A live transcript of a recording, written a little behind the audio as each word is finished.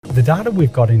The data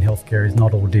we've got in healthcare is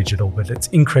not all digital, but it's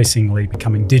increasingly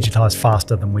becoming digitised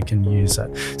faster than we can use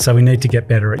it. So we need to get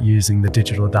better at using the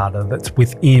digital data that's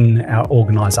within our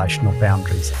organisational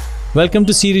boundaries. Welcome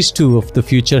to Series 2 of the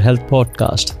Future Health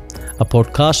Podcast, a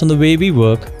podcast on the way we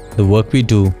work, the work we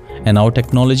do, and how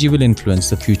technology will influence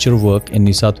the future of work in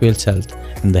New South Wales Health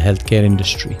and the healthcare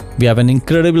industry. We have an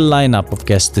incredible lineup of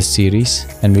guests this series,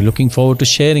 and we're looking forward to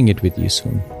sharing it with you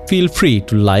soon. Feel free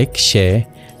to like, share,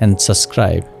 and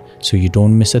subscribe so you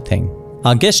don't miss a thing.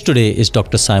 Our guest today is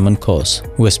Dr. Simon Coase,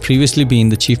 who has previously been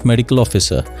the Chief Medical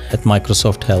Officer at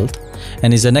Microsoft Health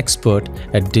and is an expert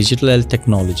at digital health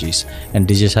technologies and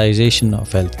digitization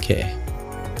of healthcare.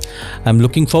 I'm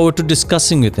looking forward to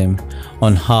discussing with him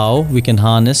on how we can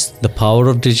harness the power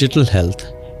of digital health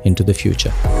into the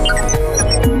future.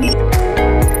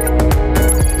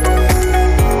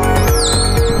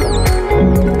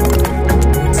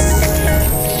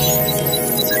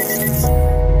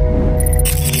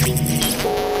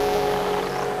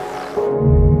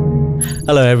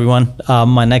 Hello everyone,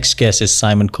 my next guest is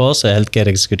Simon Coase, a healthcare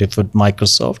executive at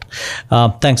Microsoft.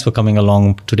 Thanks for coming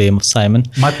along today, Simon.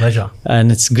 My pleasure.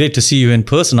 And it's great to see you in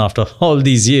person after all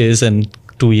these years and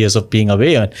 2 years of being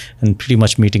away and pretty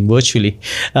much meeting virtually.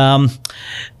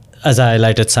 As I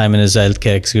highlighted, Simon is a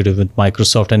healthcare executive with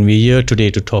Microsoft, and we're here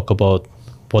today to talk about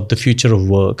what the future of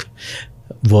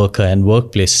worker and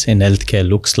workplace in healthcare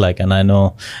looks like. And I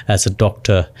know as a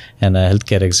doctor and a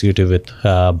healthcare executive with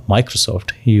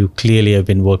Microsoft, you clearly have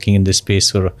been working in this space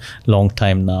for a long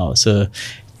time now. So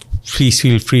please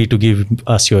feel free to give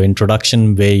us your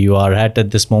introduction, where you are at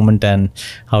this moment, and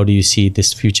how do you see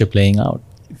this future playing out?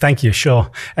 Thank you,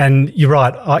 sure. And you're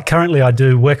right. Currently, I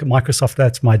do work at Microsoft.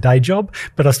 That's my day job.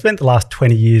 But I've spent the last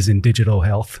 20 years in digital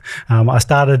health. I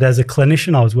started as a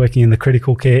clinician. I was working in the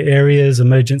critical care areas,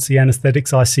 emergency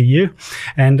anaesthetics, ICU.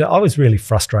 And I was really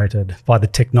frustrated by the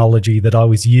technology that I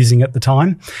was using at the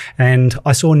time. And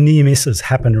I saw near misses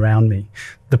happen around me.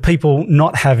 The people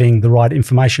not having the right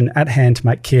information at hand to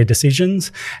make care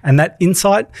decisions. And that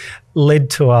insight led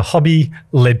to a hobby,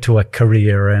 led to a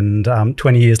career. And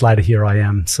 20 years later, here I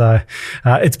am. So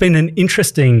it's been an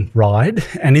interesting ride.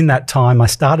 And in that time, I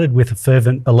started with a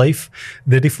fervent belief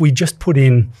that if we just put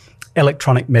in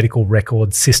electronic medical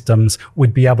record systems,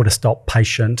 we'd be able to stop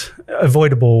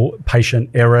avoidable patient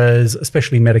errors,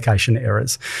 especially medication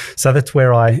errors. So that's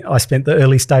where I spent the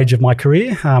early stage of my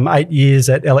career, 8 years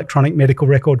at electronic medical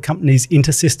record companies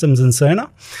InterSystems and Cerner.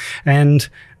 And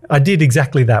I did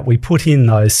exactly that. We put in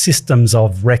those systems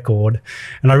of record,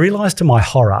 and I realised to my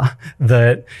horror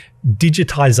that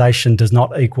digitization does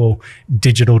not equal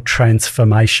digital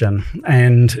transformation.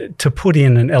 And to put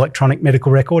in an electronic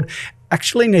medical record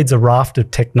actually needs a raft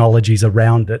of technologies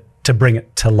around it to bring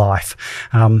it to life.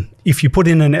 If you put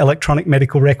in an electronic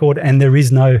medical record and there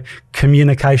is no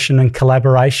communication and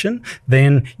collaboration,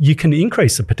 then you can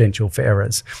increase the potential for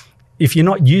errors. If you're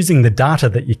not using the data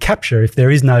that you capture, if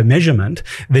there is no measurement,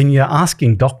 then you're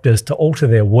asking doctors to alter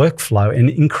their workflow and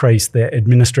increase their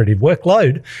administrative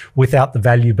workload without the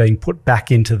value being put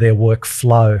back into their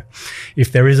workflow.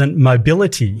 If there isn't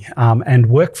mobility and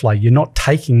workflow, you're not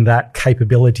taking that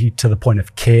capability to the point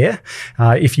of care.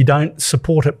 If you don't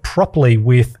support it properly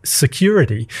with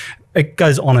security, it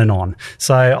goes on and on.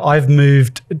 So I've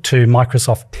moved to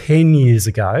Microsoft 10 years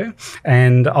ago,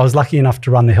 and I was lucky enough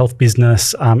to run the health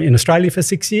business in Australia for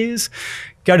 6 years,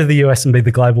 go to the US and be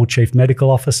the global chief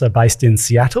medical officer based in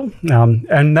Seattle.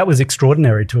 And that was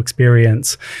extraordinary to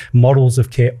experience models of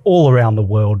care all around the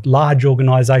world, large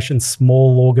organizations,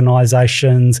 small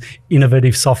organizations,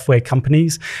 innovative software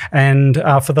companies. And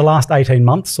for the last 18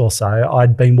 months or so,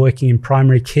 I'd been working in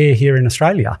primary care here in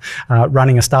Australia,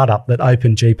 running a startup that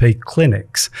opened GP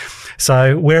clinics.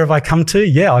 So where have I come to?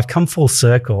 Yeah, I've come full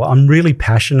circle. I'm really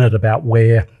passionate about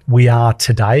where we are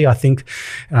today. I think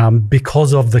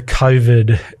because of the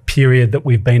COVID period that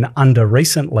we've been under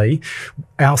recently,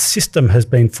 our system has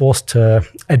been forced to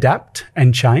adapt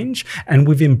and change, and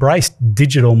we've embraced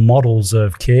digital models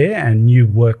of care and new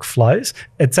workflows.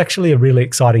 It's actually a really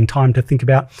exciting time to think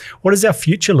about what does our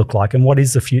future look like and what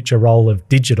is the future role of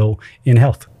digital in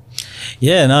health.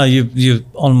 Yeah, no, you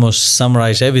almost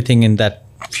summarized everything in that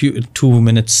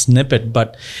 2-minute snippet,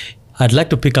 but I'd like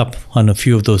to pick up on a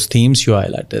few of those themes you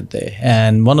highlighted there,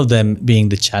 and one of them being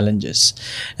the challenges.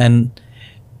 And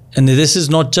this is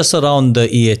not just around the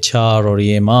EHR or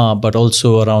EMR, but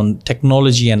also around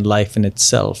technology and life in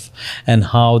itself and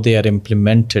how they are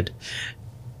implemented.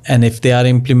 And if they are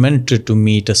implemented to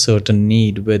meet a certain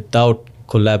need without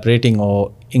collaborating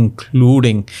or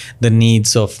including the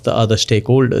needs of the other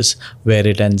stakeholders, where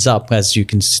it ends up, as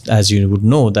you would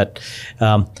know, that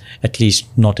at least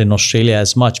not in Australia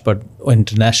as much, but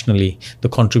internationally, the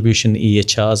contribution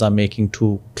EHRs are making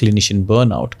to clinician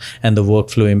burnout and the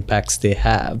workflow impacts they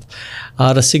have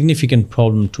are a significant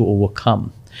problem to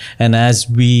overcome. And as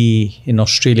we in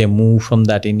Australia move from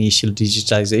that initial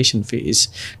digitization phase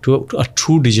to a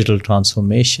true digital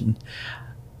transformation,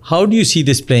 how do you see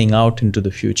this playing out into the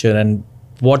future? And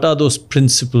what are those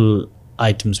principal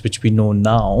items which we know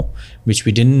now, which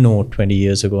we didn't know 20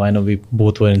 years ago? I know we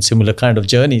both were in similar kind of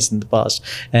journeys in the past.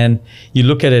 And you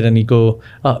look at it and you go,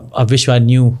 I wish I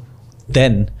knew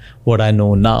then what I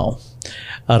know now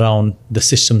around the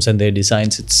systems and their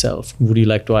designs itself. Would you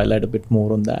like to highlight a bit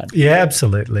more on that? Yeah,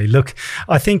 absolutely. Look,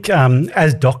 I think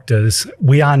as doctors,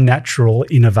 we are natural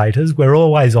innovators. We're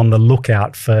always on the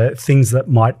lookout for things that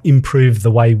might improve the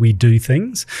way we do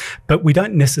things, but we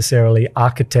don't necessarily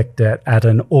architect it at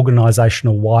an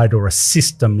organisational wide or a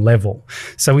system level.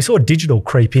 So we saw digital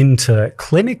creep into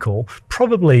clinical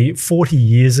probably 40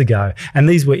 years ago, and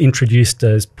these were introduced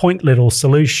as point little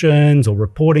solutions or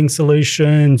reporting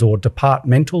solutions or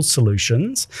departmental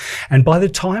solutions. And by the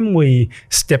time we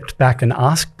stepped back and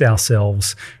asked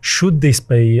ourselves, should this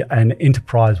be an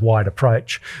enterprise-wide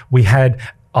approach, we had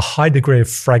a high degree of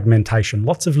fragmentation,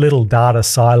 lots of little data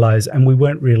silos, and we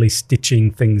weren't really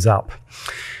stitching things up.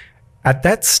 At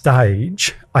that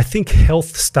stage, I think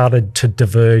health started to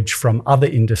diverge from other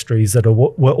industries that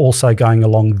were also going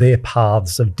along their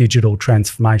paths of digital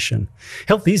transformation.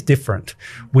 Health is different.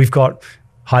 We've got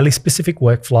highly specific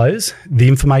workflows. The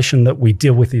information that we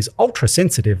deal with is ultra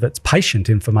sensitive. It's patient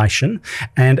information,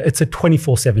 and it's a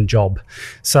 24/7 job.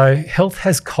 So health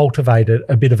has cultivated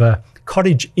a bit of a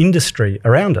cottage industry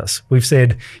around us. We've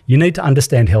said, you need to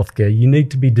understand healthcare. You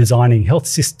need to be designing health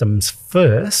systems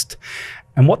first.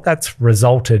 And what that's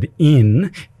resulted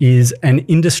in is an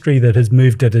industry that has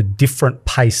moved at a different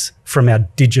pace from our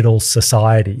digital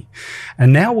society.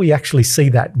 And now we actually see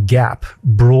that gap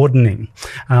broadening.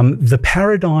 The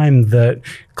paradigm that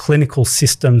clinical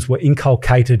systems were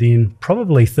inculcated in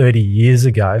probably 30 years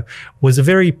ago was a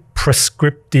very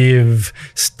prescriptive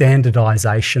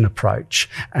standardization approach,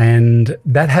 and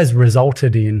that has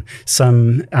resulted in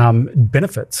some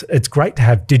benefits. It's great to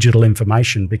have digital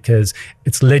information because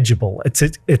it's legible,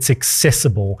 it's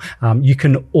accessible, you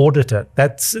can audit it.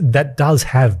 That does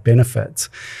have benefits.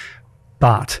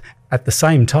 But at the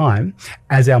same time,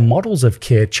 as our models of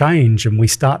care change and we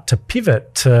start to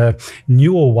pivot to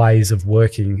newer ways of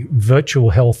working, virtual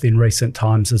health in recent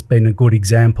times has been a good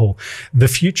example. The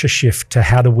future shift to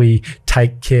how do we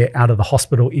take care out of the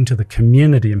hospital into the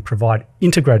community and provide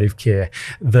integrative care,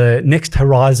 the next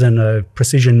horizon of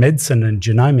precision medicine and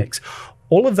genomics,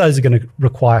 all of those are going to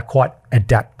require quite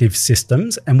adaptive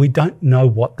systems, and we don't know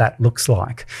what that looks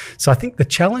like. So I think the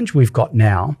challenge we've got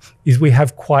now is we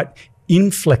have quite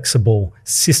inflexible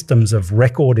systems of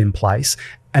record in place,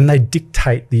 and they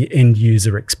dictate the end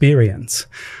user experience.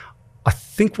 I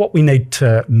think what we need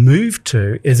to move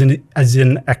to is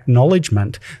an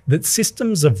acknowledgement that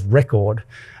systems of record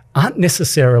aren't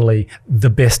necessarily the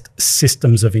best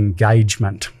systems of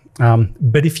engagement.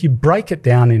 But if you break it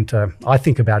down into, I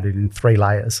think about it in 3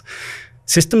 layers.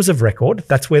 Systems of record,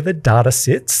 that's where the data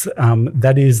sits.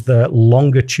 That is the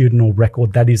longitudinal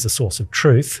record. That is a source of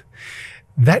truth.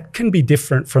 That can be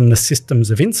different from the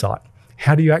systems of insight.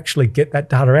 How do you actually get that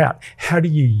data out? How do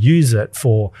you use it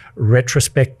for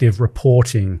retrospective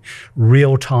reporting,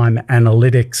 real-time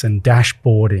analytics and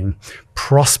dashboarding,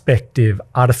 prospective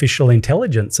artificial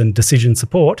intelligence and decision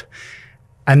support?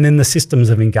 And then the systems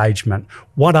of engagement.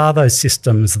 What are those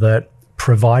systems that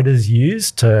providers use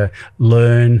to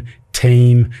learn,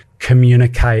 team,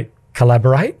 communicate,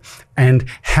 collaborate? And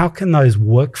how can those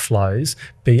workflows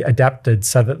be adapted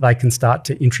so that they can start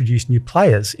to introduce new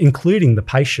players, including the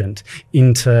patient,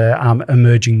 into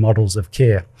emerging models of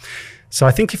care? So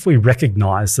I think if we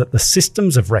recognise that the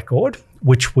systems of record,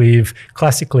 which we've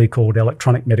classically called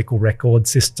electronic medical record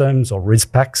systems or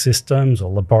RISPAC systems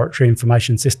or laboratory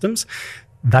information systems,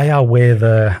 they are where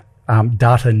the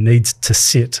data needs to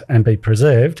sit and be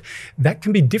preserved. That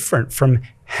can be different from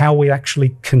how we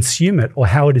actually consume it or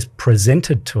how it is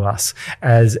presented to us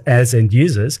as end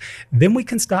users. Then we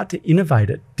can start to innovate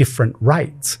at different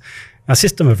rates. A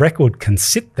system of record can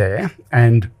sit there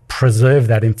and preserve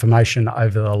that information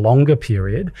over a longer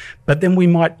period, but then we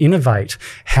might innovate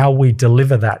how we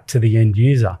deliver that to the end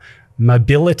user.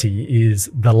 Mobility is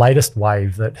the latest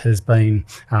wave that has been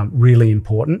really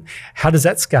important. How does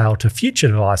that scale to future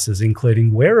devices,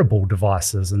 including wearable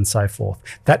devices and so forth?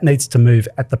 That needs to move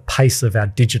at the pace of our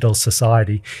digital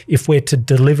society if we're to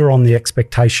deliver on the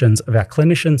expectations of our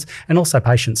clinicians and also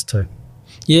patients too.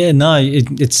 Yeah, no,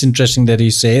 it's interesting that you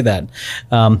say that,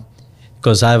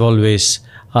 because I've always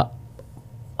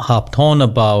harped on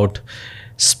about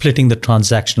splitting the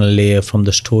transactional layer from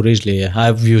the storage layer.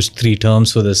 I've used 3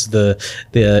 terms for this, the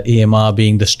EMR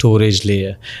being the storage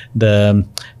layer, the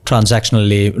transactional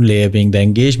layer being the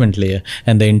engagement layer,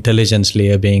 and the intelligence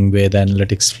layer being where the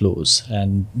analytics flows.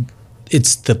 And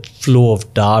it's the flow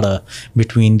of data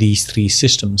between these 3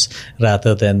 systems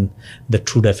rather than the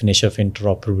true definition of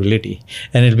interoperability.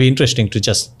 And it'll be interesting to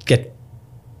just get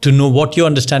to know what your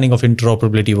understanding of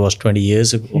interoperability was 20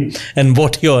 years ago and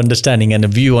what your understanding and a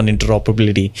view on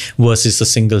interoperability versus a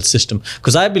single system.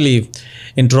 Because I believe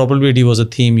interoperability was a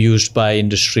theme used by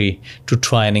industry to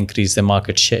try and increase their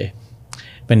market share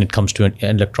when it comes to an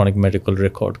electronic medical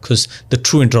record. Because the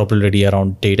true interoperability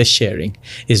around data sharing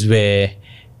is where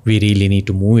we really need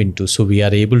to move into. So we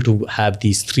are able to have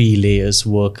these 3 layers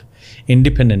work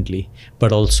independently,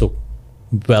 but also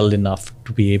well enough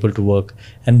to be able to work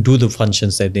and do the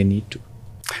functions that they need to.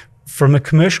 From a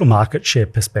commercial market share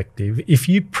perspective, if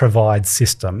you provide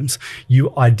systems,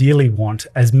 you ideally want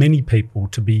as many people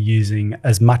to be using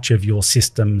as much of your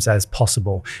systems as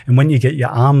possible. And when you get your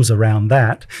arms around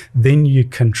that, then you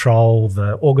control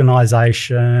the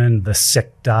organisation, the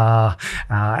sector,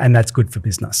 and that's good for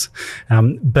business.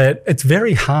 But it's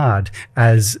very hard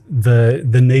as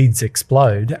the needs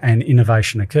explode and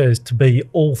innovation occurs to be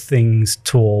all things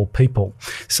to all people.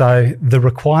 So the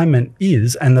requirement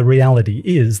is, and the reality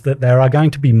is, that there are going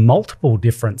to be multiple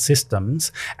different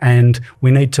systems, and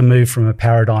we need to move from a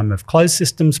paradigm of closed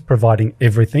systems providing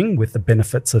everything with the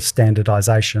benefits of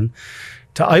standardization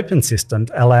to open systems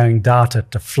allowing data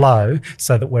to flow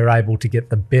so that we're able to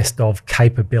get the best of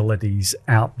capabilities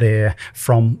out there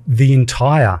from the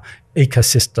entire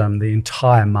ecosystem, the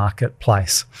entire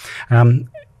marketplace.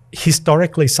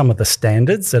 Historically, some of the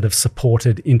standards that have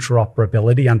supported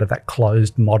interoperability under that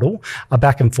closed model are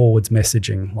back and forwards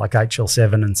messaging, like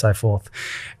HL7 and so forth.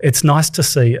 It's nice to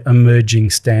see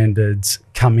emerging standards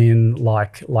come in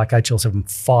like HL7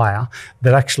 FHIR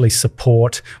that actually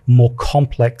support more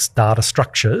complex data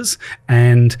structures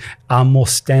and are more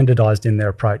standardized in their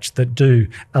approach, that do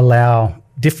allow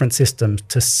different systems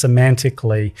to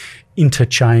semantically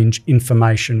interchange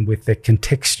information with their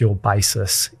contextual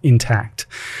basis intact.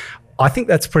 I think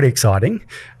that's pretty exciting.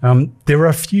 There are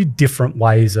a few different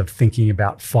ways of thinking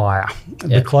about FHIR.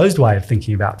 Yeah. The closed way of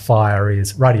thinking about FHIR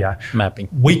is radio mapping.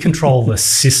 We control the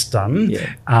system.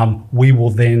 Yeah. We will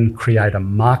then create a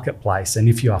marketplace. And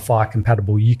if you are FHIR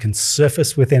compatible, you can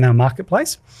surface within our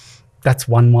marketplace. That's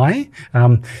one way.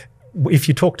 If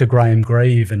you talk to Graham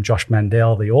Grieve and Josh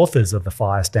Mandel, the authors of the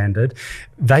FHIR standard,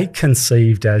 they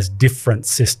conceived as different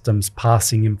systems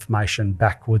passing information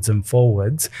backwards and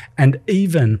forwards, and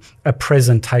even a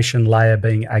presentation layer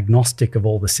being agnostic of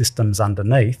all the systems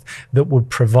underneath that would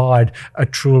provide a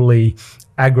truly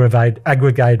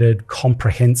aggregated,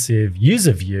 comprehensive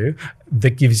user view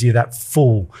that gives you that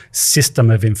full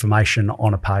system of information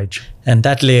on a page. And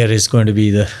that layer is going to be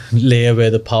the layer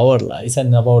where the power lies,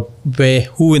 and about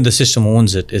who in the system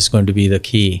owns it is going to be the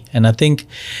key. And I think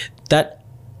that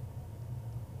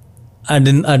I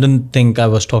didn't think I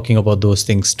was talking about those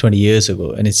things 20 years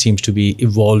ago, and it seems to be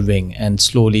evolving and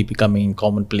slowly becoming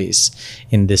commonplace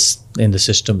in the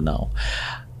system now.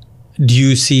 Do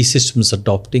you see systems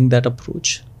adopting that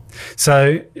approach?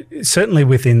 So certainly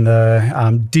within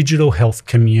the digital health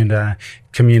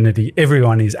community,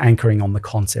 everyone is anchoring on the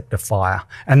concept of FHIR,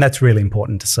 and that's really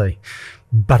important to see.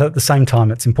 But at the same time,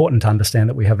 it's important to understand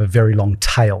that we have a very long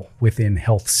tail within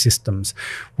health systems.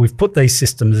 We've put these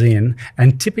systems in,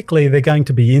 and typically they're going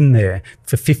to be in there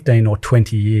for 15 or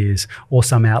 20 years, or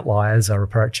some outliers are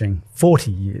approaching 40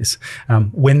 years.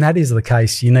 When that is the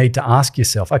case, you need to ask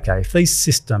yourself, okay, if these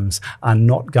systems are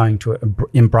not going to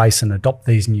embrace and adopt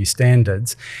these new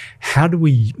standards, how do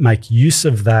we make use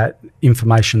of that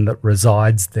information that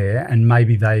resides there, and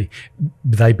maybe they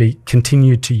be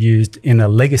continued to used in a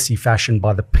legacy fashion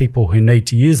by the people who need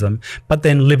to use them, but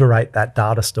then liberate that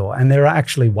data store. And there are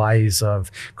actually ways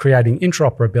of creating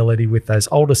interoperability with those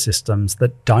older systems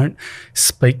that don't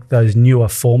speak those newer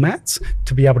formats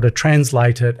to be able to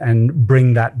translate it and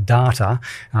bring that data,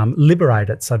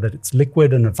 liberate it so that it's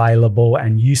liquid and available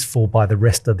and useful by the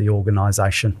rest of the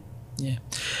organization. Yeah.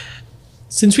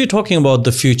 Since we're talking about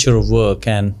the future of work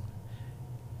and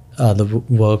the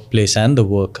workplace and the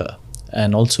worker,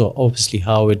 and also obviously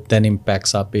how it then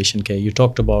impacts our patient care. You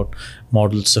talked about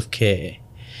models of care.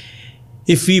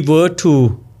 If we were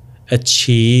to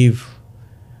achieve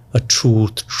a true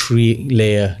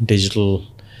 3-layer digital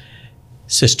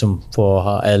system for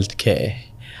our healthcare,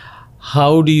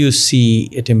 how do you see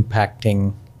it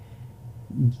impacting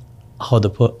how the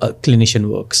clinician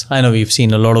works? I know we've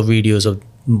seen a lot of videos of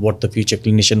what the future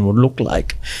clinician would look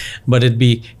like, but it'd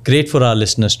be great for our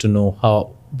listeners to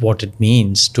know what it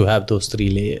means to have those 3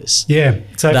 layers. Yeah.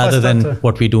 So rather than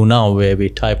what we do now, where we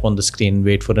type on the screen,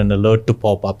 wait for an alert to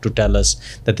pop up to tell us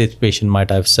that this patient might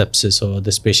have sepsis or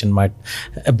this patient might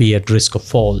be at risk of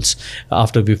falls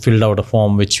after we filled out a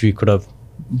form, which we could have,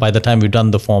 by the time we've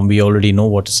done the form, we already know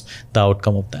what is the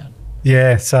outcome of that.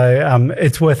 Yeah, so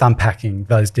it's worth unpacking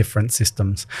those different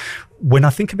systems. When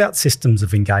I think about systems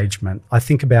of engagement, I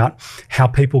think about how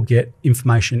people get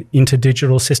information into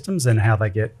digital systems and how they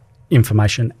get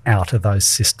information out of those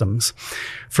systems.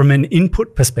 From an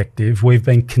input perspective, we've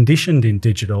been conditioned in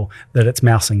digital that it's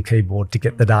mouse and keyboard to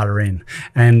get the data in,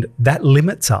 and that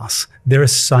limits us. There are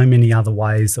so many other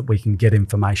ways that we can get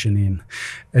information in.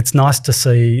 It's nice to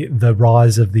see the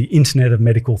rise of the Internet of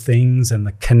Medical Things and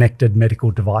the connected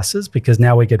medical devices, because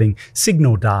now we're getting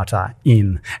signal data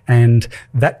in, and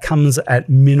that comes at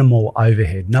minimal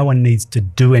overhead. No one needs to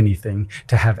do anything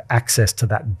to have access to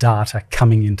that data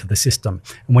coming into the system.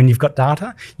 And when you've got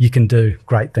data, you can do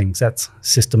great things. That's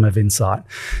system of insight.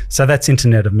 So that's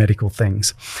Internet of Medical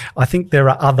Things. I think there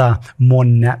are other more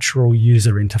natural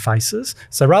user interfaces.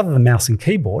 So rather than mouse and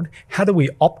keyboard, how do we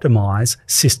optimize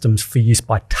systems for use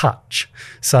by touch?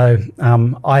 So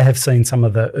I have seen some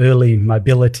of the early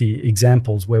mobility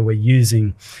examples where we're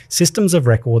using systems of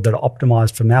record that are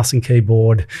optimized for mouse and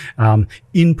keyboard,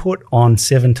 input on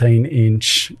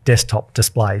 17-inch desktop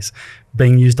displays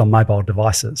being used on mobile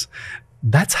devices.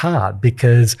 That's hard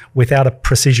because without a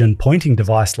precision pointing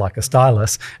device like a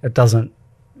stylus, it doesn't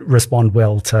respond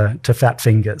well to fat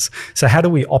fingers. So how do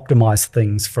we optimize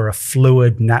things for a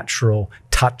fluid, natural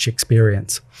touch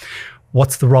experience?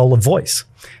 What's the role of voice?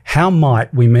 How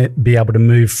might we be able to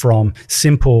move from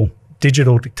simple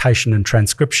digital dictation and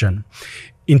transcription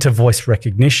into voice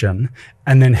recognition,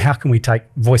 and then how can we take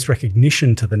voice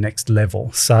recognition to the next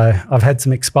level? So I've had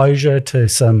some exposure to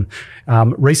some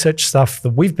research stuff that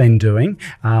we've been doing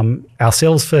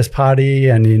ourselves first party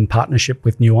and in partnership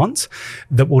with Nuance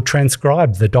that will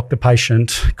transcribe the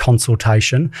doctor-patient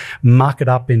consultation, mark it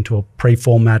up into a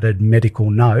pre-formatted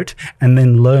medical note, and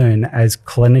then learn as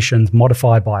clinicians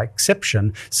modify by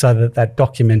exception so that that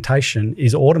documentation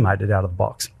is automated out of the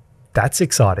box. That's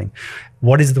exciting.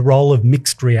 What is the role of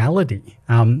mixed reality?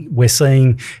 We're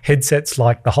seeing headsets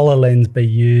like the HoloLens be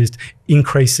used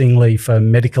increasingly for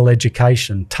medical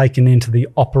education, taken into the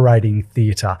operating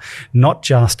theatre, not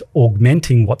just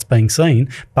augmenting what's being seen,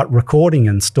 but recording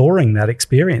and storing that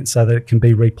experience so that it can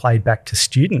be replayed back to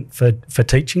student for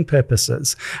teaching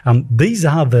purposes. These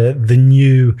are the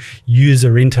new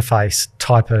user interface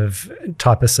type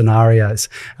of scenarios.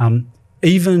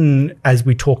 Even as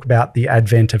we talk about the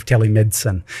advent of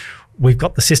telemedicine, we've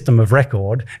got the system of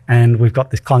record and we've got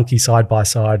this clunky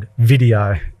side-by-side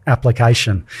video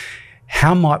application.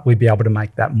 How might we be able to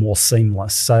make that more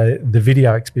seamless? So the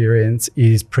video experience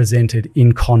is presented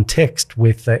in context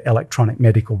with the electronic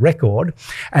medical record,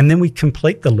 and then we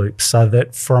complete the loop so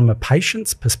that from a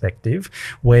patient's perspective,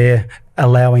 we're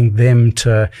allowing them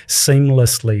to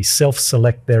seamlessly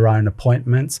self-select their own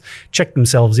appointments, check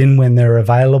themselves in when they're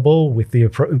available with the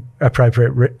appropriate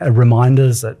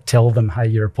reminders that tell them, hey,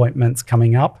 your appointment's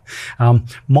coming up.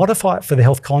 Modify it for the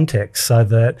health context so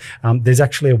that there's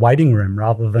actually a waiting room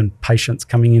rather than patients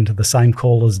coming into the same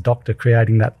call as doctor,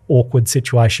 creating that awkward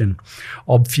situation.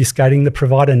 Obfuscating the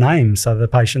provider name so the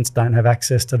patients don't have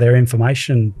access to their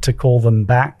information to call them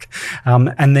back.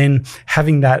 And then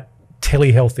having that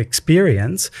telehealth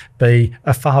experience be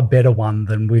a far better one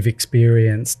than we've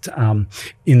experienced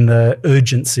in the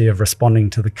urgency of responding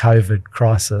to the COVID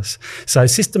crisis. So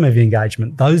system of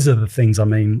engagement, those are the things I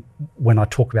mean when I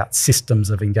talk about systems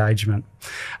of engagement.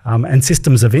 And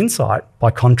systems of insight,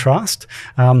 by contrast,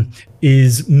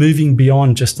 is moving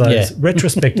beyond just those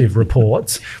retrospective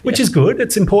reports, which is good.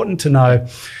 It's important to know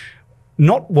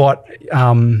not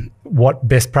what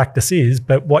best practice is,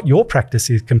 but what your practice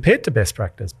is compared to best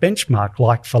practice. Benchmark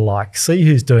like for like, see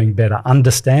who's doing better,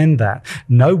 understand that,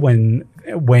 know when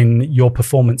when your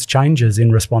performance changes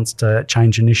in response to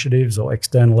change initiatives or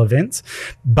external events,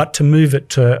 but to move it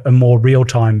to a more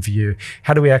real-time view.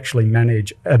 How do we actually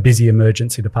manage a busy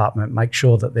emergency department, make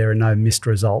sure that there are no missed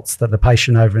results, that the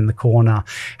patient over in the corner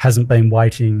hasn't been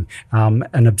waiting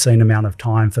an obscene amount of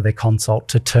time for their consult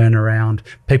to turn around,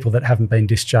 people that haven't been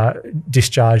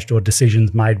discharged or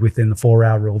decisions made within the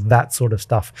 4-hour rule, that sort of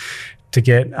stuff, to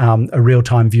get a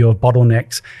real-time view of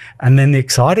bottlenecks. And then the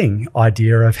exciting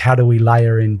idea of how do we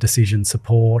layer in decision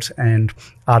support and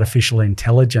artificial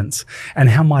intelligence, and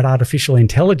how might artificial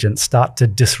intelligence start to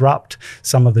disrupt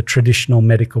some of the traditional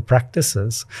medical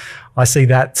practices. I see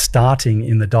that starting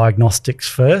in the diagnostics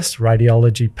first,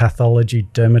 radiology, pathology,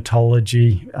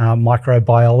 dermatology,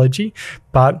 microbiology,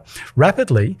 but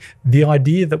rapidly the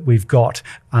idea that we've got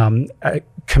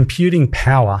computing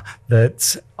power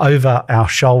that's over our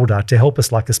shoulder to help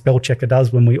us, like a spell checker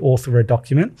does when we author a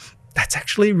document, that's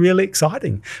actually really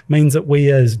exciting. Means that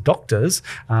we as doctors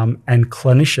and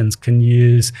clinicians can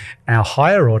use our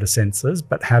higher order sensors,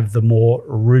 but have the more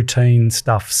routine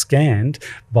stuff scanned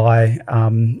by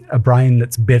a brain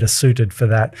that's better suited for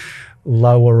that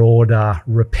lower order,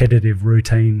 repetitive,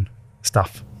 routine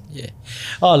stuff. Yeah.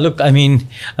 Oh, look, I mean,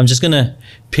 I'm just going to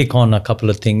pick on a couple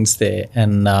of things there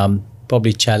and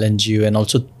probably challenge you, and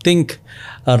also think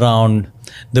around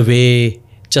the way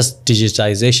just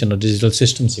digitization or digital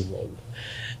systems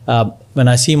evolve. When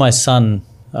I see my son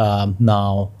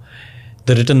now,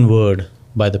 the written word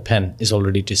by the pen is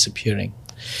already disappearing.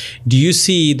 Do you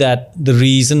see that the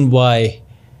reason why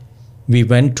we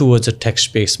went towards a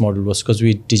text-based model was because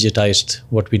we digitized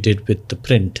what we did with the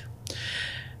print?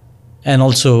 And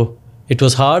also, it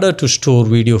was harder to store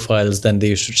video files than they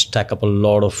used to stack up a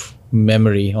lot of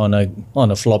memory on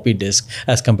a floppy disk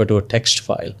as compared to a text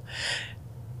file.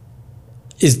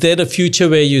 Is there a future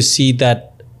where you see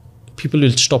that people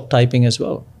will stop typing as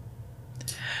well?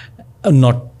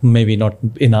 Maybe not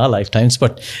in our lifetimes,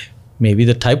 but maybe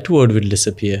the typed word will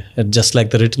disappear, just like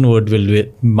the written word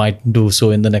might do so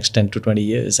in the next 10 to 20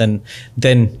 years. And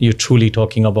then you're truly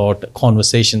talking about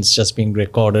conversations just being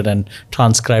recorded and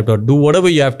transcribed, or do whatever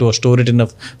you have to, or store it in a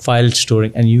file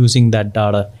storing and using that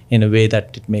data in a way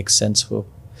that it makes sense for.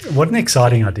 What an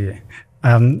exciting idea.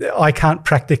 I can't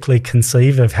practically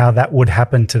conceive of how that would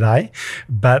happen today,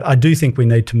 but I do think we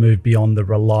need to move beyond the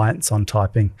reliance on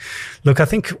typing. Look, I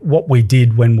think what we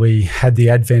did when we had the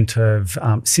advent of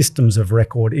systems of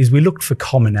record is we looked for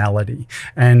commonality,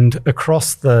 and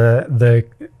across the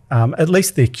at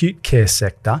least the acute care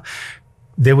sector,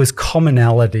 there was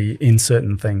commonality in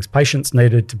certain things. Patients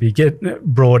needed to be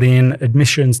brought in,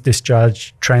 admissions,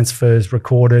 discharge, transfers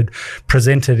recorded,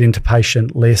 presented into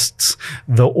patient lists.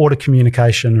 The order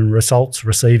communication and results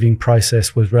receiving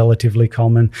process was relatively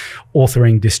common.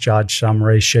 Authoring discharge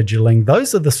summaries, scheduling,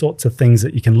 those are the sorts of things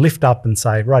that you can lift up and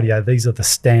say, rightio, these are the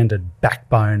standard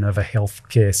backbone of a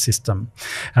healthcare system.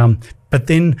 But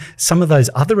then some of those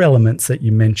other elements that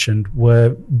you mentioned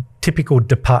were typical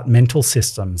departmental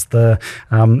systems. The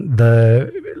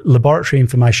laboratory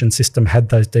information system had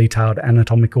those detailed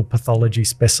anatomical pathology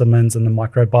specimens and the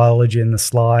microbiology in the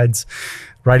slides.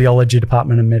 Radiology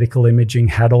department and medical imaging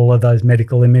had all of those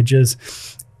medical images.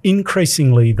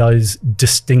 Increasingly, those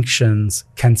distinctions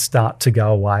can start to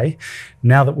go away.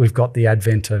 Now that we've got the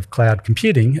advent of cloud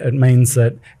computing, it means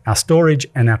that our storage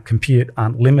and our compute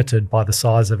aren't limited by the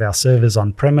size of our servers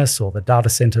on premise or the data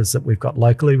centers that we've got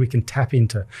locally. We can tap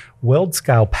into world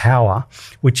scale power,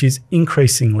 which is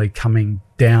increasingly coming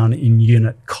down in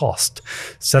unit cost.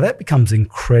 So that becomes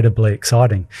incredibly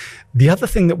exciting. The other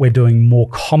thing that we're doing more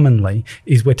commonly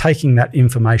is we're taking that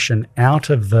information out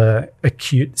of the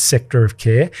acute sector of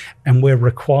care, and we're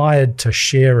required to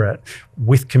share it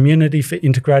with community for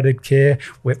integrated care,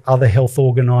 with other health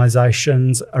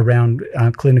organisations around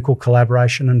clinical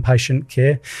collaboration and patient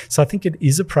care. So I think it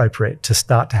is appropriate to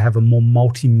start to have a more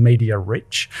multimedia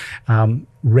rich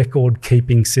record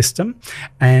keeping system.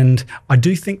 And I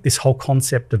do think this whole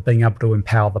concept of being able to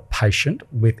empower the patient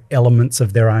with elements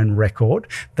of their own record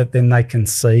that then they can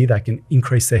see, they can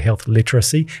increase their health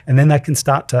literacy, and then they can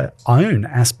start to own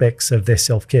aspects of their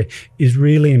self-care is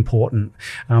really important.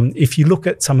 If you look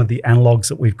at some of the analogues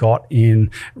that we've got in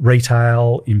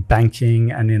retail, in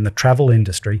banking, and in the travel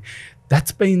industry,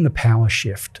 that's been the power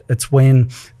shift. It's when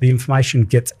the information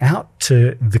gets out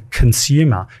to the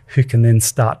consumer who can then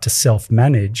start to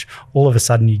self-manage. All of a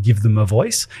sudden you give them a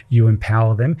voice, you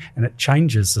empower them, and it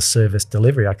changes the service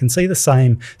delivery. I can see the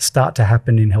same start to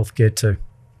happen in healthcare too.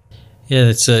 Yeah,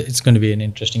 it's going to be an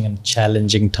interesting and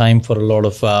challenging time for a lot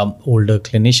of older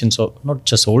clinicians, or not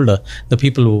just older, the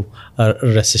people who are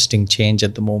resisting change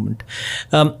at the moment.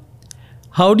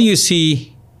 How do you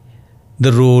see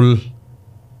the role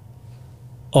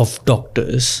of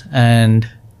doctors and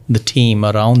the team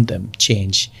around them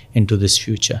change into this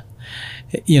future?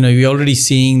 We're already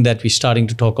seeing that we're starting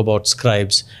to talk about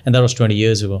scribes, and that was 20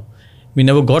 years ago. We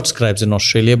never got scribes in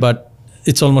Australia, but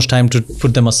it's almost time to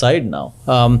put them aside now.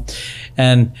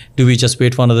 And do we just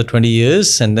wait for another 20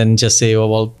 years and then just say, oh,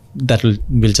 well,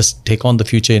 we'll just take on the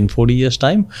future in 40 years'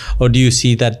 time? Or do you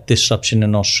see that disruption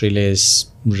in Australia is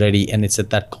ready and it's at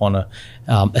that corner,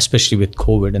 especially with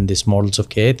COVID and these models of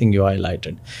care I think you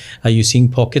highlighted? Are you seeing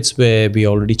pockets where we're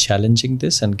already challenging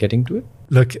this and getting to it?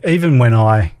 Look, even when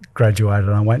I graduated,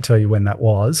 I won't tell you when that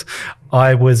was,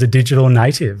 I was a digital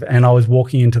native and I was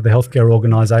walking into the healthcare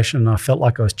organisation and I felt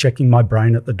like I was checking my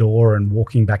brain at the door and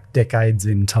walking back decades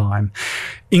in time.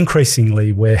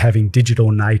 Increasingly, we're having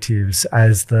digital natives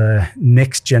as the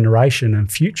next generation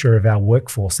and future of our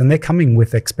workforce, and they're coming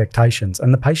with expectations,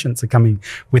 and the patients are coming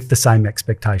with the same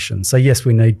expectations. So yes,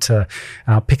 we need to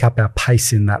pick up our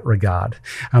pace in that regard.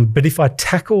 But if I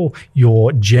tackle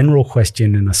your general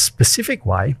question in a specific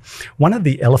way, one of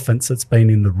the elephants that's been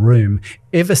in the room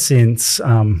ever since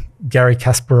Garry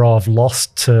Kasparov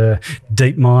lost to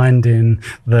DeepMind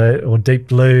or Deep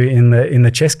Blue in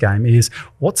the chess game is,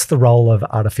 what's the role of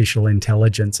artificial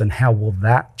intelligence and how will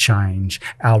that change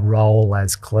our role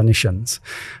as clinicians?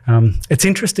 It's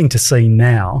interesting to see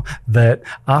now that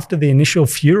after the initial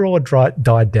furor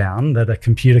died down that a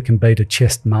computer can beat a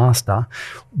chess master,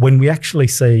 when we actually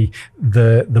see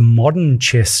the modern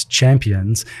chess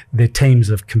champions, they're teams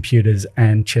of computers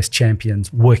and chess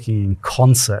champions working in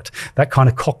concert, that kind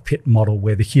of cockpit model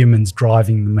where the human's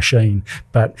driving the machine,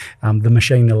 but the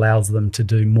machine allows them to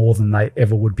do more than they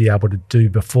ever would be able to do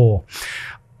before.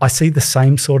 I see the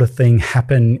same sort of thing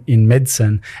happen in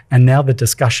medicine, and now the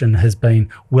discussion has been,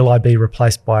 will I be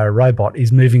replaced by a robot,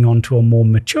 is moving on to a more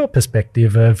mature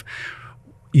perspective of,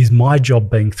 is my job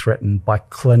being threatened by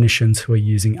clinicians who are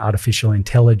using artificial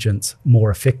intelligence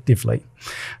more effectively?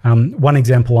 One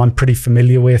example I'm pretty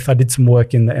familiar with, I did some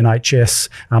work in the NHS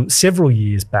several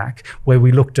years back where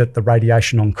we looked at the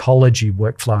radiation oncology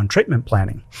workflow and treatment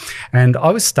planning. And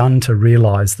I was stunned to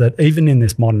realise that even in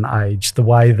this modern age, the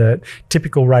way that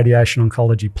typical radiation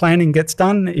oncology planning gets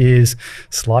done is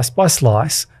slice by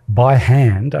slice, by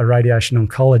hand. A radiation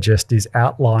oncologist is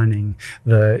outlining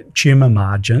the tumour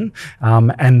margin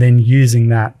and then using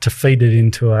that to feed it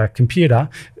into a computer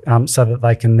so that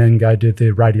they can then go do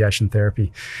the radiation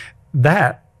therapy.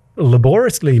 That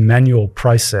laboriously manual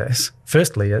process,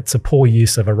 firstly, it's a poor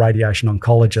use of a radiation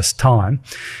oncologist's time.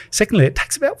 Secondly, it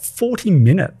takes about 40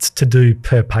 minutes to do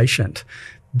per patient.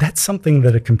 That's something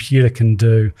that a computer can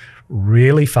do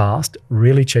really fast,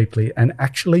 really cheaply, and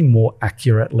actually more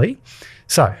accurately.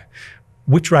 So,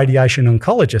 which radiation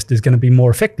oncologist is going to be more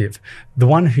effective? The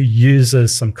one who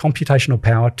uses some computational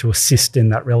power to assist in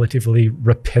that relatively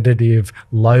repetitive,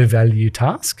 low-value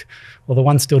task, or the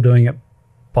one still doing it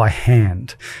by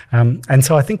hand? And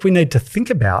so I think we need to think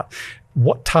about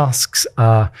what tasks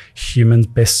are humans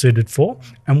best suited for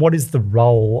and what is the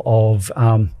role of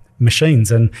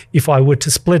machines. And if I were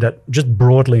to split it just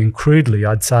broadly and crudely,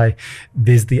 I'd say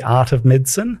there's the art of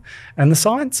medicine and the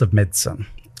science of medicine.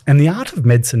 And the art of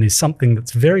medicine is something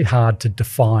that's very hard to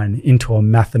define into a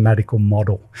mathematical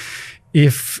model.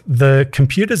 If the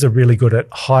computers are really good at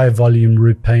high volume,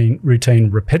 routine,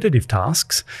 repetitive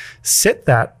tasks, set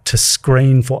that to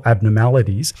screen for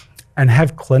abnormalities and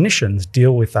have clinicians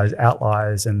deal with those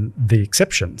outliers and the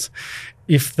exceptions.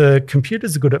 If the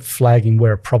computers are good at flagging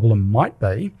where a problem might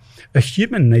be, a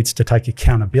human needs to take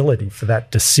accountability for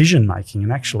that decision making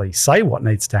and actually say what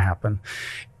needs to happen.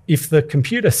 If the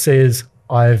computer says,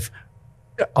 I've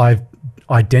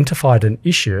identified an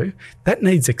issue, that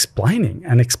needs explaining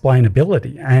and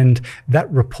explainability. And that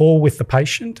rapport with the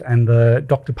patient and the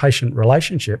doctor-patient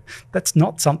relationship, that's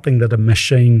not something that a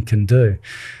machine can do.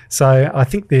 So I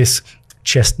think this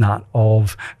chestnut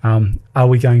of, are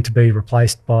we going to be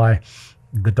replaced by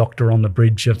the doctor on the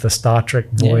bridge of the Star Trek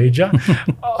Voyager?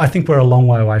 I think we're a long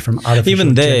way away from artificial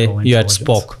Even there, general you had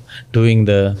intelligence. Spock doing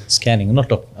the scanning.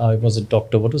 Not was it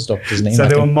Doctor? What was Doctor's name? So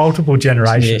there were multiple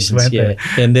generations, weren't there?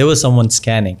 And there was someone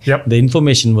scanning. Yep. The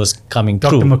information was coming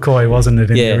through. Dr. McCoy, wasn't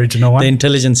it, in the original one? The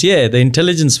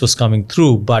intelligence was coming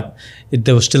through, but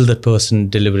there was still the person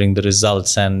delivering the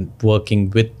results and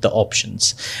working with the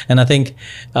options. And I think,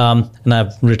 and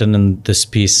I've written in this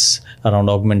piece around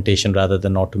augmentation rather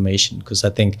than automation, because I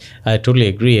think I totally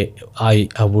agree.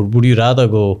 Would you rather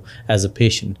go as a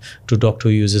patient to a doctor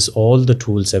who uses all the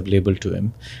tools available to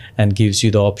him and gives you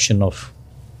the option of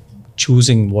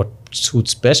choosing what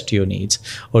suits best to your needs,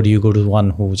 or do you go to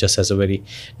one who just has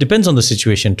depends on the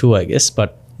situation too, I guess,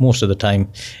 but most of the time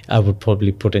I would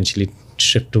probably potentially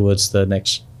shift towards the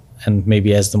next and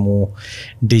maybe as the more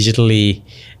digitally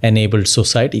enabled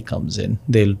society comes in,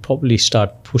 they'll probably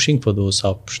start pushing for those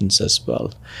options as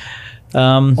well.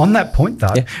 On that point,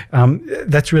 though,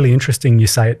 that's really interesting. You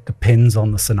say it depends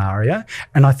on the scenario.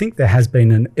 And I think there has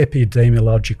been an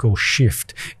epidemiological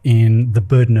shift in the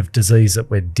burden of disease that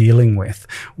we're dealing with.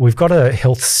 We've got a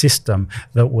health system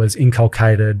that was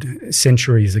inculcated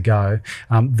centuries ago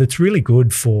that's really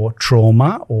good for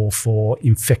trauma or for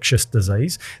infectious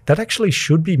disease that actually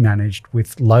should be managed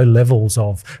with low levels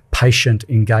of patient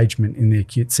engagement in the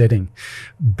acute setting.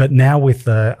 But now with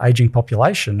the ageing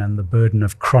population and the burden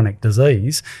of chronic disease,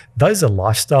 those are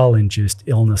lifestyle-induced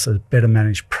illnesses better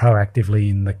managed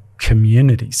proactively in the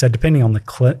community. So depending on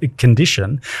the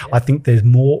condition, I think there's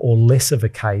more or less of a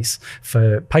case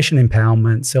for patient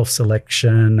empowerment,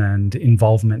 self-selection and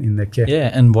involvement in their care.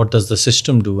 Yeah, and what does the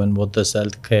system do and what does the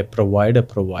healthcare provider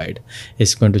provide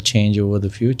is going to change over the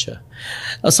future.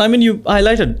 Simon, you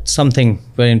highlighted something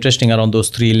very interesting around those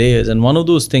 3 layers, and one of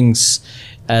those things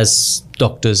as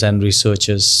doctors and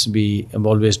researchers we have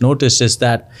always noticed is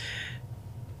that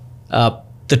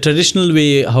the traditional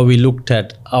way how we looked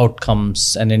at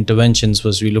outcomes and interventions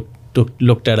was we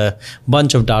looked at a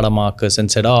bunch of data markers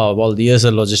and said, oh, well, here's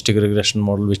a logistic regression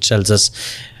model which tells us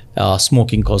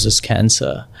smoking causes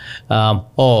cancer,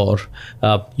 or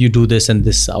you do this and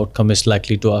this outcome is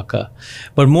likely to occur.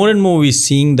 But more and more we're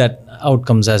seeing that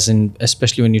outcomes, as in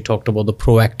especially when you talked about the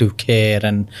proactive care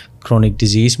and chronic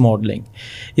disease modeling,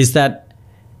 is that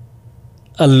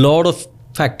a lot of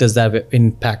factors that have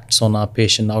impacts on our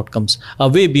patient outcomes are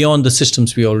way beyond the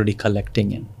systems we're already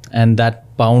collecting in. And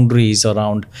that boundaries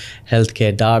around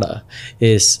healthcare data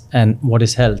and what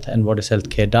is health and what is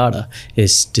healthcare data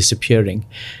is disappearing.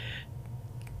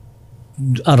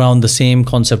 Around the same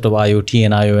concept of IoT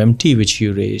and IOMT, which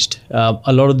you raised,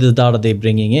 a lot of the data they're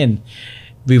bringing in,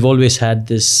 we've always had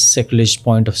this secularist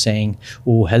point of saying,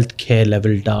 oh, healthcare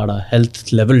level data,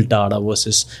 health level data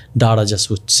versus data just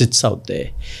which sits out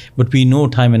there. But we know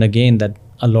time and again that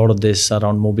a lot of this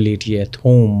around mobility at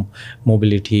home,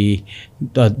 mobility,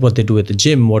 what they do at the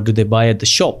gym, what do they buy at the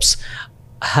shops,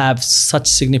 have such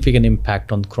significant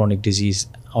impact on chronic disease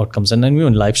outcomes and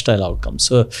even lifestyle outcomes.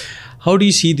 So how do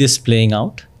you see this playing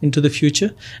out into the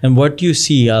future? And what do you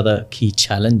see are the key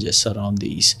challenges around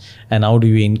these? And how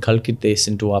do we inculcate this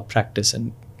into our practice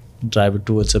and drive it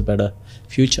towards a better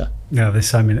future? Yeah, there's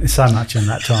so much in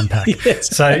that to unpack.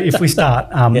 Yes. So if we start,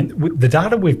 the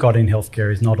data we've got in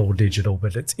healthcare is not all digital,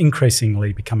 but it's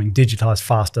increasingly becoming digitized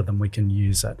faster than we can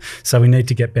use it. So we need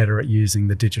to get better at using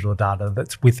the digital data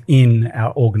that's within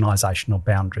our organisational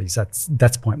boundaries.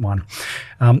 That's point one.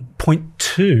 Point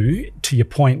two, to your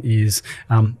point, is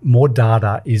more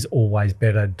data is always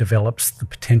better, develops the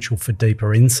potential for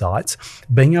deeper insights.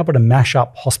 Being able to mash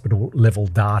up hospital level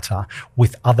data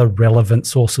with other relevant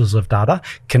sources of data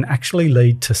can actually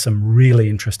lead to some really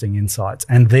interesting insights.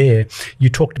 And there, you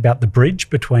talked about the bridge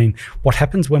between what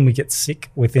happens when we get sick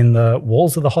within the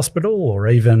walls of the hospital or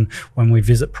even when we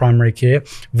visit primary care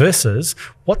versus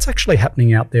what's actually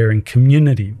happening out there in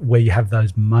community where you have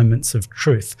those moments of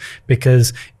truth.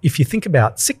 Because if you think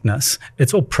about sickness,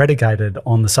 it's all predicated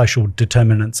on the social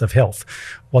determinants of health.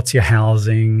 What's your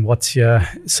housing? What's your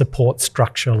support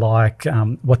structure like?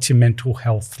 What's your mental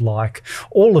health like?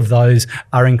 All of those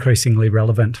are increasingly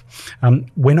relevant.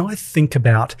 When I think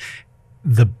about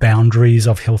the boundaries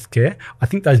of healthcare, I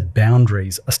think those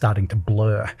boundaries are starting to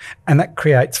blur, and that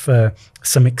creates for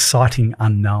some exciting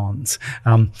unknowns.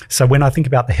 So when I think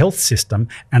about the health system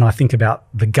and I think about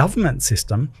the government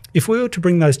system, if we were to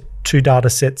bring those two data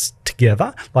sets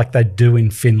together like they do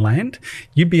in Finland,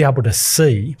 you'd be able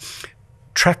to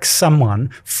track someone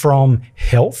from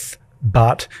health,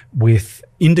 but with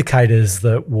indicators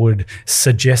that would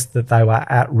suggest that they were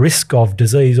at risk of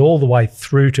disease all the way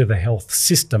through to the health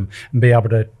system and be able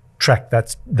to track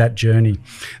that journey.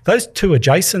 Those two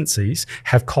adjacencies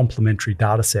have complementary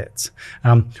data sets.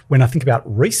 When I think about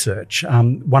research,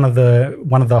 one of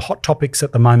the hot topics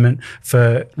at the moment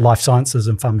for life sciences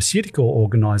and pharmaceutical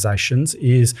organisations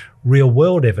is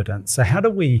real-world evidence. So how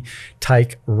do we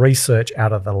take research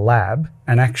out of the lab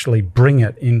and actually bring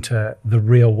it into the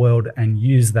real world and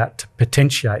use that to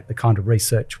potentiate the kind of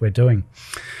research we're doing?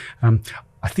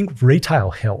 I think retail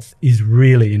health is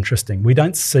really interesting. We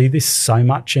don't see this so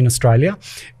much in Australia.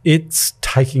 It's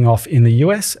taking off in the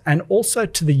US and also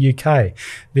to the UK.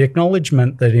 The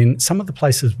acknowledgement that in some of the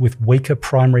places with weaker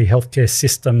primary healthcare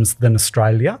systems than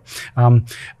Australia,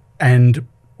 and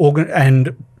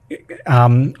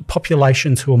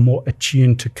populations who are more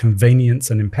attuned to convenience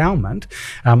and empowerment,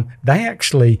 they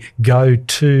actually go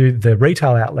to the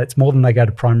retail outlets more than they go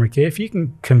to primary care. If you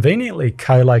can conveniently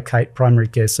co-locate primary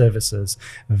care services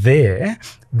there,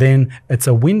 then it's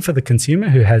a win for the consumer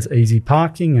who has easy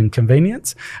parking and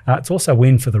convenience. It's also a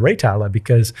win for the retailer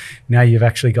because now you've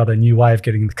actually got a new way of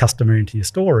getting the customer into your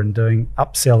store and doing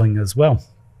upselling as well.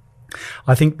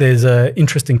 I think there's an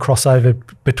interesting crossover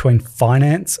between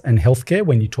finance and healthcare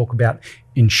when you talk about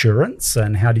insurance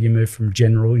and how do you move from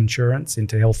general insurance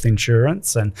into health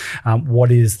insurance, and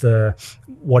what is the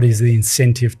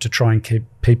incentive to try and keep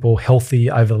people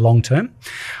healthy over the long term.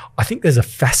 I think there's a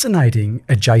fascinating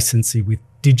adjacency with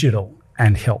digital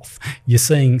and health. You're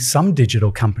seeing some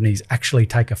digital companies actually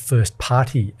take a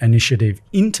first-party initiative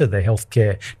into the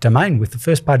healthcare domain with the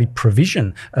first-party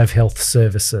provision of health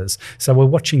services. So we're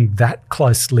watching that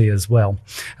closely as well.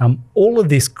 All of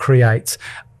this creates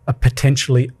a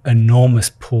potentially enormous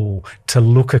pool to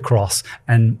look across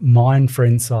and mine for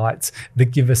insights that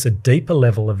give us a deeper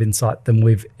level of insight than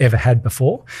we've ever had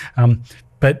before.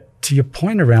 But to your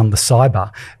point around the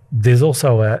cyber, there's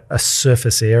also a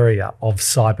surface area of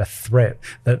cyber threat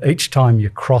that each time you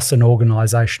cross an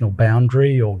organisational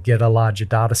boundary or get a larger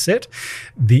data set,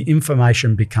 the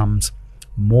information becomes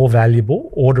more valuable,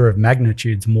 order of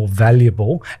magnitudes more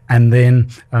valuable, and then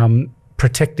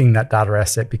protecting that data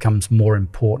asset becomes more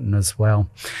important as well.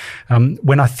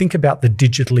 When I think about the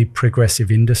digitally progressive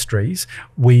industries,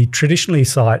 we traditionally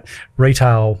cite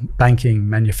retail, banking,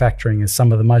 manufacturing as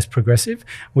some of the most progressive.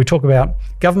 We talk about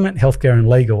government, healthcare and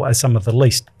legal as some of the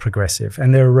least progressive,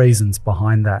 and there are reasons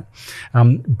behind that.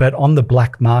 But on the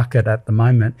black market at the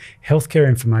moment, healthcare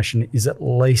information is at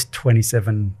least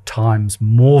 27 times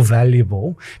more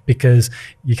valuable because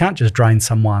you can't just drain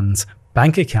someone's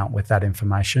bank account with that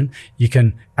information. You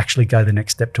can actually go the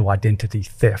next step to identity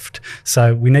theft.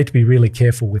 So we need to be really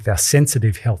careful with our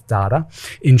sensitive health data,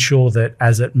 ensure that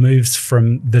as it moves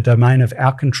from the domain of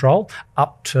our control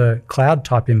up to cloud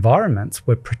type environments,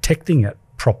 we're protecting it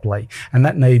properly. And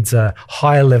that needs a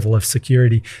higher level of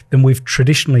security than we've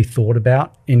traditionally thought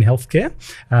about in healthcare.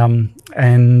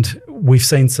 And we've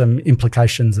seen some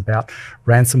implications about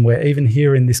ransomware even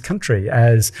here in this country,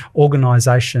 as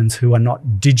organisations who are not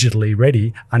digitally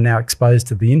ready are now exposed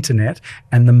to the internet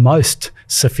and the most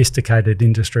sophisticated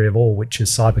industry of all, which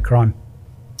is cybercrime.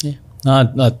 Yeah,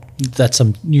 that's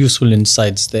some useful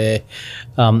insights there,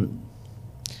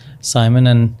 Simon,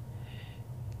 and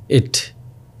it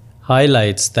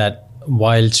highlights that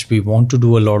whilst we want to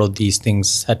do a lot of these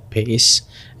things at pace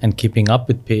and keeping up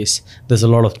with pace, there's a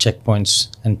lot of checkpoints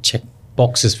and check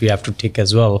boxes we have to tick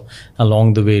as well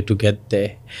along the way to get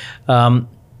there.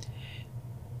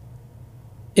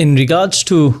 In regards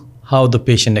to how the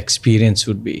patient experience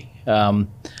would be, and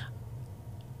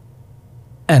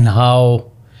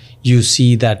how you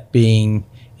see that being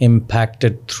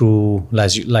impacted through,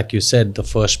 like you said, the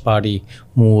first party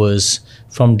movers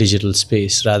from digital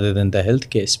space rather than the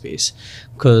healthcare space,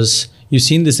 because you've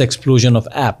seen this explosion of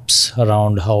apps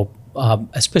around how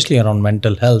especially around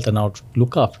mental health and how to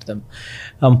look after them.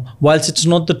 Whilst it's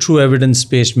not the true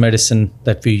evidence-based medicine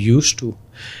that we used to,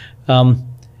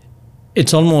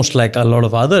 it's almost like a lot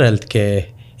of other healthcare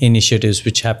initiatives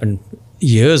which happened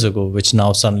years ago, which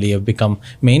now suddenly have become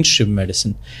mainstream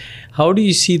medicine. How do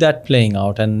you see that playing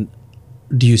out, and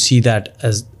do you see that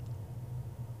as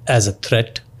a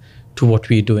threat to what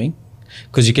we're doing?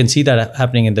 Because you can see that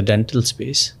happening in the dental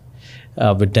space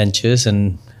with dentures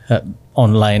and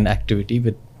online activity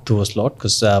with those lot,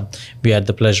 because we had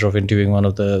the pleasure of interviewing one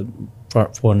of the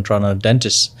front-runner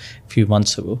dentists a few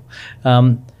months ago.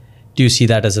 Do you see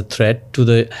that as a threat to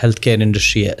the healthcare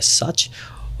industry as such,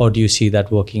 or do you see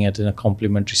that working in a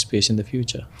complementary space in the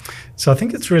future? So I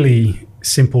think it's really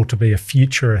simple to be a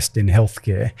futurist in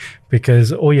healthcare,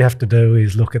 because all you have to do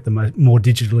is look at the more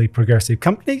digitally progressive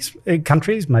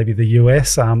countries, maybe the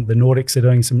US, the Nordics are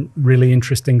doing some really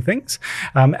interesting things.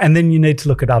 And then you need to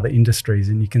look at other industries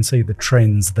and you can see the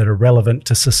trends that are relevant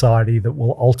to society that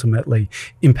will ultimately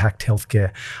impact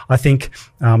healthcare. I think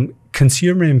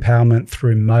consumer empowerment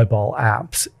through mobile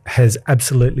apps has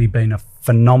absolutely been a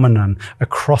phenomenon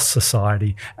across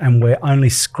society, and we're only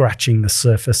scratching the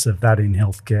surface of that in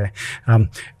healthcare.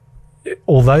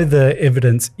 Although the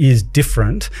evidence is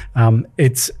different,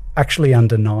 it's actually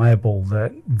undeniable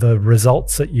that the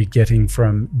results that you're getting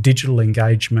from digital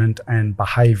engagement and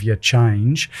behaviour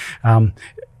change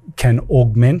can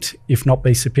augment, if not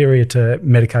be superior to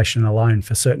medication alone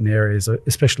for certain areas,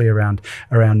 especially around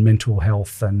mental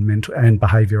health and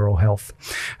behavioural health.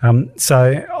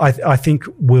 So I think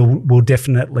we'll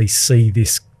definitely see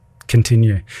this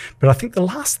continue. But I think the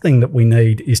last thing that we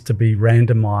need is to be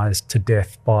randomized to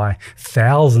death by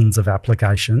thousands of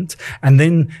applications. And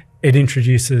then it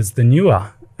introduces the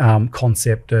newer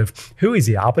concept of who is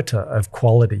the arbiter of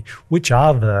quality, which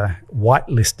are the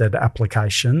whitelisted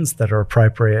applications that are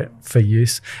appropriate for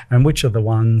use, and which are the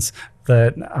ones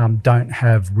that don't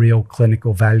have real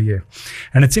clinical value.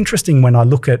 And it's interesting when I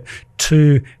look at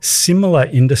two similar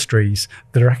industries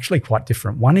that are actually quite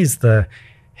different. One is the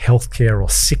healthcare or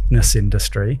sickness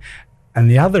industry, and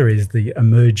the other is the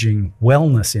emerging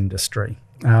wellness industry.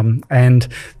 And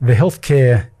the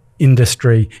healthcare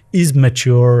industry is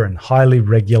mature and highly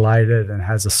regulated and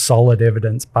has a solid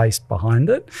evidence base behind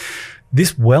it.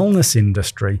 This wellness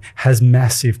industry has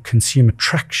massive consumer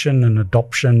traction and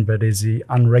adoption, but is the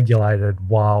unregulated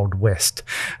Wild West.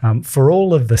 For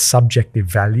all of the subjective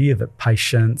value that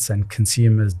patients and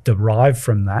consumers derive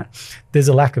from that, there's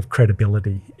a lack of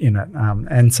credibility in it.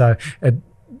 And so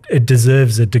it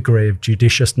deserves a degree of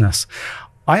judiciousness.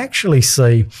 I actually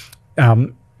see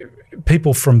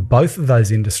people from both of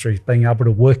those industries being able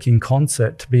to work in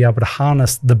concert to be able to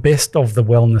harness the best of the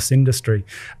wellness industry,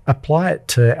 apply it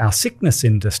to our sickness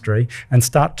industry, and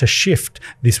start to shift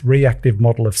this reactive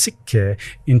model of sick care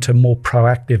into more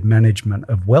proactive management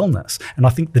of wellness. And I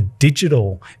think the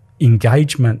digital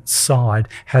engagement side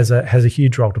has a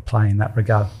huge role to play in that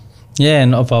regard. Yeah,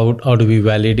 and about how do we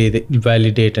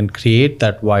validate and create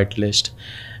that whitelist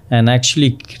and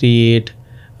actually create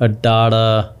a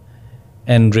data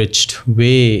enriched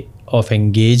way of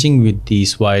engaging with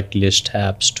these whitelist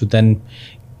apps to then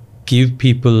give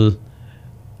people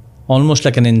almost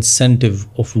like an incentive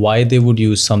of why they would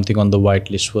use something on the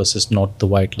whitelist versus not the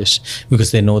whitelist,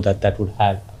 because they know that that would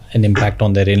have an impact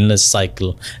on their illness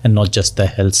cycle and not just their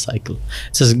health cycle.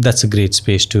 So that's a great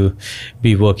space to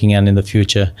be working in the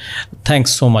future.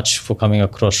 Thanks so much for coming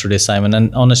across today, Simon.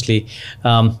 And honestly,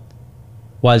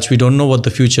 whilst we don't know what the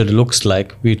future looks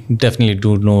like, we definitely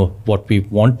do know what we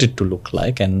want it to look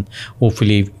like, and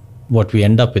hopefully what we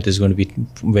end up with is going to be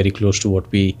very close to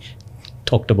what we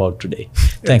talked about today.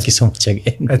 Thank you so much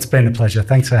again. It's been a pleasure.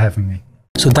 Thanks for having me.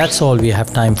 So that's all we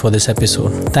have time for this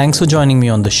episode. Thanks for joining me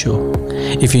on the show.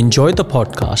 If you enjoyed the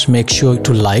podcast, make sure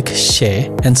to like,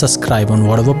 share, and subscribe on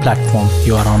whatever platform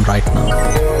you are on right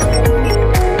now.